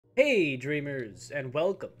Hey dreamers, and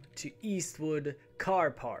welcome to Eastwood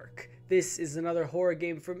Carpark. This is another horror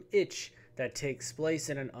game from Itch that takes place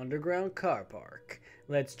in an underground car park.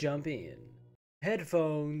 Let's jump in.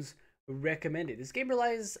 Headphones recommended. This game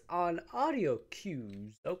relies on audio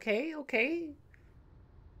cues. Okay.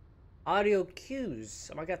 Audio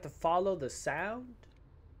cues. Am I got to follow the sound?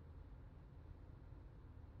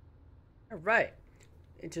 Alright.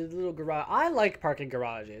 Into the little garage. I like parking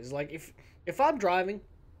garages. Like if I'm driving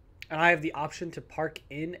and I have the option to park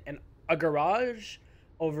in a garage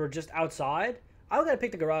over just outside, I'm gonna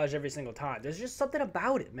pick the garage every single time. There's just something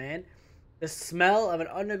about it, man. The smell of an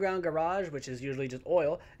underground garage, which is usually just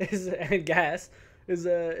oil, and gas, is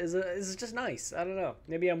just nice. I don't know.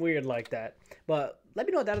 Maybe I'm weird like that, but let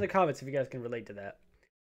me know down in the comments if you guys can relate to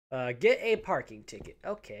that. Get a parking ticket.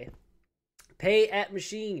 Okay. Pay at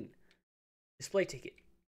machine. Display ticket.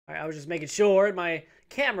 All right, I was just making sure my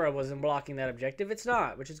camera wasn't blocking that objective. It's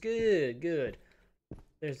not, which is good.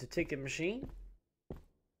 There's the ticket machine.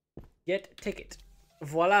 Get ticket.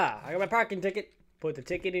 Voila! I got my parking ticket. Put the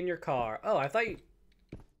ticket in your car. Oh, I thought you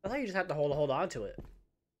just have to hold on to it.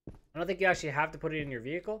 I don't think you actually have to put it in your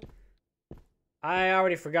vehicle. I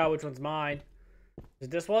already forgot which one's mine. Is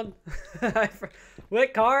it this one?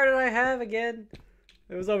 What car did I have again?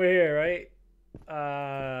 It was over here, right?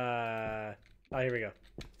 Oh, here we go.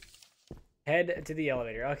 Head to the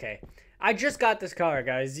elevator. Okay. I just got this car,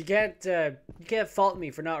 guys. You can't fault me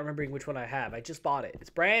for not remembering which one I have. I just bought it. It's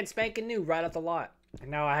brand spanking new right off the lot. And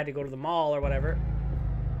now I had to go to the mall or whatever.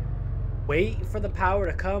 Wait for the power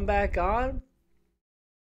to come back on?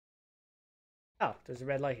 Oh, there's a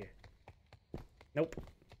red light here. Nope.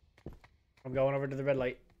 I'm going over to the red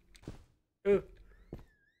light. Ooh.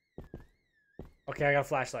 Okay, I got a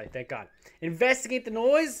flashlight. Thank God. Investigate the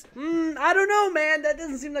noise? I don't know, man. That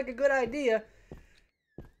doesn't seem like a good idea.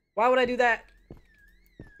 Why would I do that?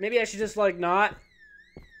 Maybe I should just, like, not.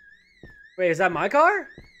 Wait, is that my car?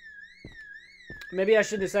 Maybe I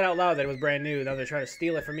shouldn't have said out loud that it was brand new. Now they're trying to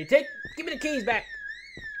steal it from me. Give me the keys back.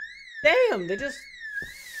 Damn, they just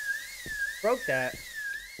broke that.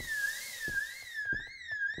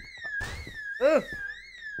 Ugh.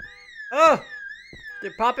 Oh.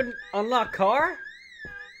 They're popping unlock car?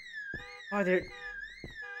 Oh, they're... Here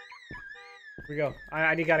we go.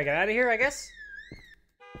 I gotta get out of here, I guess.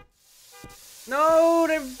 No,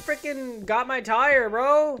 they freaking got my tire,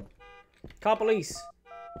 bro. Call police.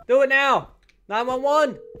 Do it now.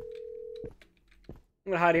 911. I'm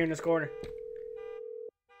gonna hide here in this corner.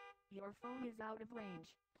 Your phone is out of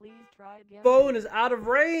range. Please try again. Phone is out of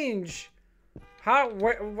range.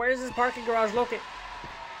 Where's this parking garage located?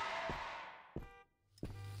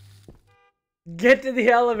 Get to the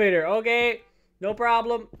elevator. Okay. No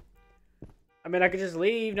problem. I mean, I could just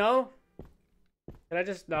leave, no? Can I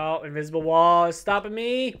just... No. Invisible wall is stopping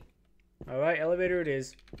me. Alright, elevator it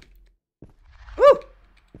is. Woo!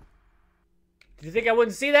 Did you think I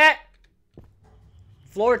wouldn't see that?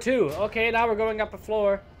 Floor 2. Okay, now we're going up a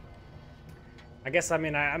floor. I guess, I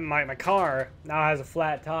mean, my car now has a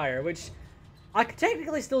flat tire, which I could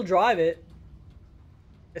technically still drive it.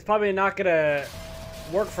 It's probably not gonna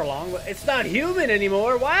work for long, but it's not human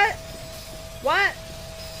anymore. What? What?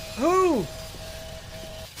 Who?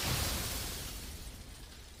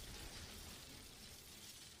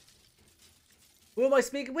 Who am I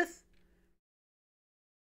speaking with?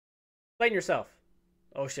 Explain yourself.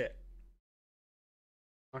 Oh shit.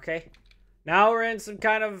 Okay. Now we're in some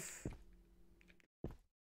kind of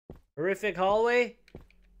horrific hallway.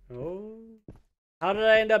 Oh. How did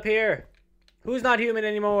I end up here? Who's not human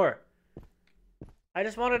anymore? I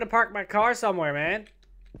just wanted to park my car somewhere, man.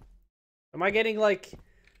 Am I getting like...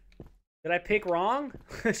 Did I pick wrong?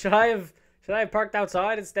 Should I have parked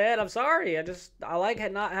outside instead? I'm sorry. I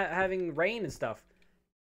like not having rain and stuff.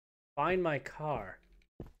 Find my car.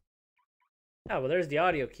 Oh, well, there's the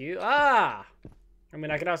audio cue. Ah! I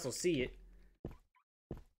mean, I can also see it.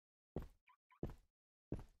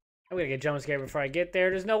 I'm gonna get jump scared before I get there.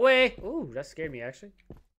 There's no way. Ooh, that scared me, actually.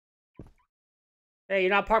 Hey, you're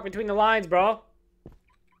not parked between the lines, bro.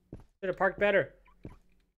 Should have parked better.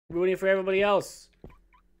 Ruining it for everybody else.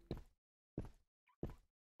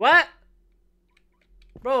 What?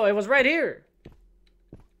 Bro, it was right here.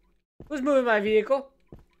 Who's moving my vehicle?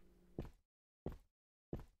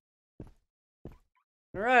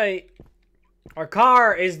 Alright. Our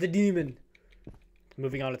car is the demon. It's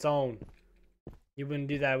moving on its own. You wouldn't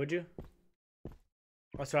do that, would you?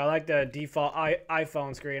 Also, I like the default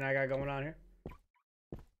iPhone screen I got going on here.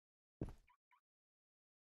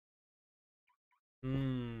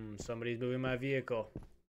 Somebody's moving my vehicle.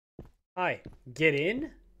 Hi. Get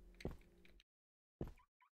in?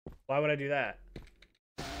 Why would I do that?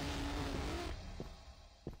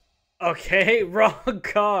 Okay, wrong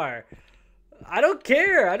car. I don't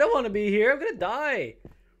care. I don't want to be here. I'm gonna die.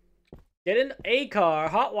 Get in a car.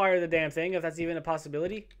 Hotwire the damn thing, if that's even a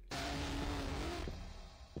possibility.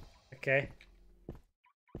 Okay.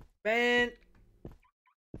 Man.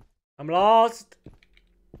 I'm lost.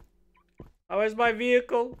 Oh, where's my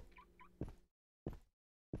vehicle?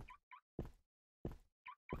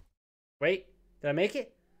 Wait, did I make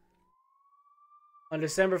it? On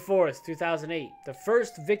December 4th, 2008, the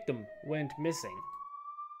first victim went missing.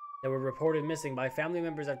 They were reported missing by family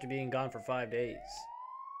members after being gone for 5 days.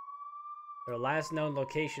 Their last known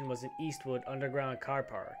location was an Eastwood underground car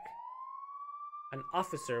park. An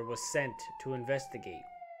officer was sent to investigate.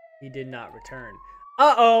 He did not return.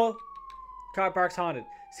 Uh-oh! Car park's haunted.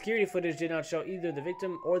 Security footage did not show either the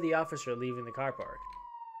victim or the officer leaving the car park.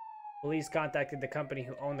 Police contacted the company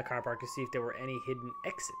who owned the car park to see if there were any hidden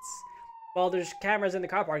exits. Well, there's cameras in the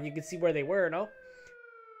car park. You can see where they were, no?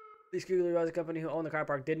 Police quickly realized the company who owned the car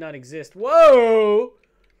park did not exist. Whoa!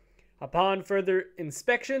 Upon further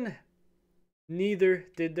inspection, neither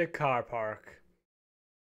did the car park.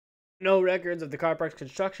 No records of the car park's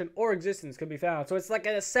construction or existence could be found. So it's like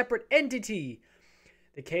a separate entity.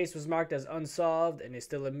 The case was marked as unsolved and is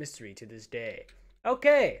still a mystery to this day.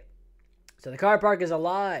 Okay. So the car park is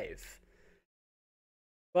alive.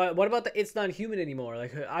 But what about the it's not human anymore?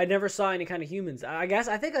 Like, I never saw any kind of humans. I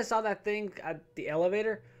think I saw that thing at the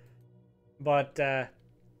elevator. But, that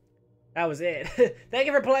was it. Thank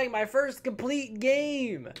you for playing my first complete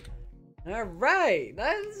game. Alright.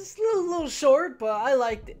 That's a little short, but I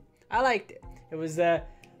liked it. I liked it. It was a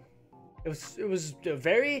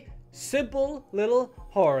very simple little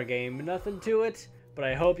horror game. Nothing to it. But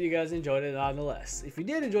I hope you guys enjoyed it nonetheless. If you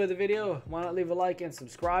did enjoy the video, why not leave a like and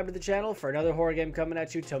subscribe to the channel for another horror game coming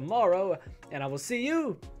at you tomorrow. And I will see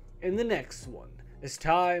you in the next one. It's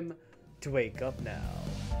time to wake up now.